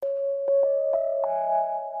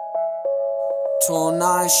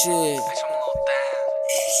209 shit.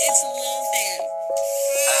 It's a little fan.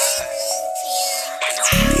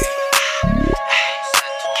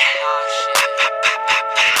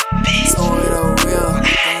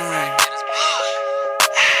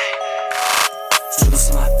 Juice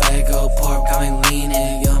in my bag, go pork, got me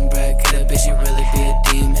leaning. Young bread, get a bitch, you really be a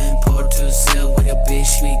demon. Pour to seal with a bitch,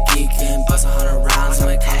 she be geeking. Bust 100 rounds, I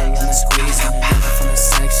make color lemon squeezing. Nigga from the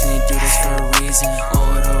section, he do this for a reason.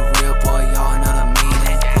 Oh, the real boy, y'all know the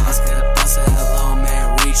meaning. Boss get a bust at the little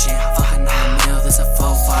man reaching. Fucking 9 mil, this a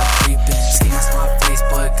 4-5 creeping. Schemes on my face,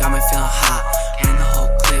 boy, got me feeling hot. Ran the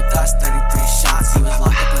whole clip, that's 33 shots. He was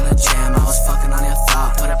locked up in the jam, I was fucking on your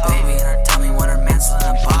thought. Put a baby in her tummy when her man's in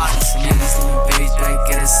the body. Niggas leaving babies back,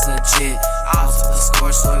 get it legit. I was for the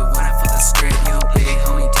score, so he went for the script. Yo, big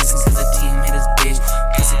homie, just cause the team hit his bitch.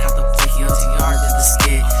 Cause it got the blicky OTR, did the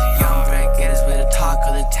skit. Young Brett, get his way to talk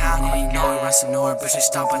of the town. You ain't know he wrestling nowhere, but you're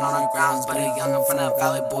stomping on the grounds. But a youngin' from the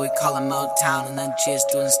valley, boy, call him Motown. And then just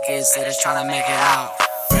doing skits, they just tryna make it out.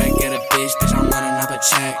 Brett, get a bitch, I'm running up a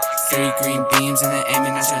check. 3 green beams and then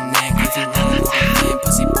aiming at your neck. If you running like a man,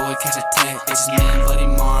 pussy boy, catch a tech. It's just me and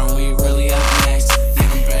Bloodymar, and we really up next.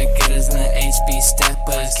 Young Brett, get us in the HB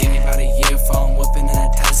Steppas. Give me about a year phone, whooping in a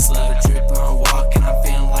Tesla. Dripping on walking, I'm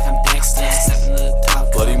feeling like I'm Dexter. Stepping to the top,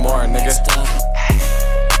 Bloodymar, nigga.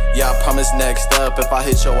 Yeah, I promise next up. If I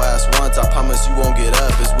hit your ass once, I promise you won't get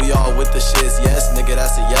up. Is we all with the shits? Yes, nigga,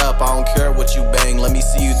 that's a yup. I don't care what you bang, let me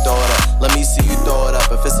see you throw it up. Let me see you throw it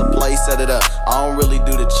up. If it's a play, set it up. I don't really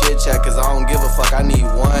do the chit chat, cause I don't give a fuck. I need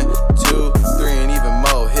 1, 2, 3, and even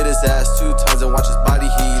more. Hit his ass 2 times and watch his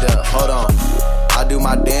body heat up. Hold on. I do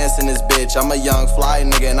my dance in this bitch. I'm a young fly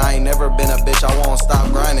nigga, and I ain't never been a bitch. I won't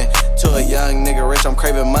stop grinding. To a young nigga rich, I'm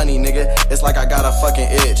craving money, nigga. It's like I got a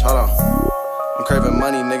fucking itch. Hold on. I'm craving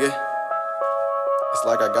money, nigga. It's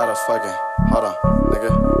like I got a fucking, hold on, nigga.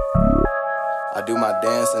 I do my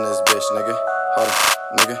dance in this bitch, nigga. Hold on,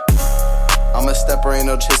 nigga. I'm a stepper, ain't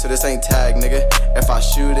no chaser, this ain't tag, nigga. If I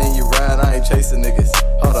shoot and you run, I ain't chasing niggas.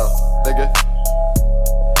 Hold on.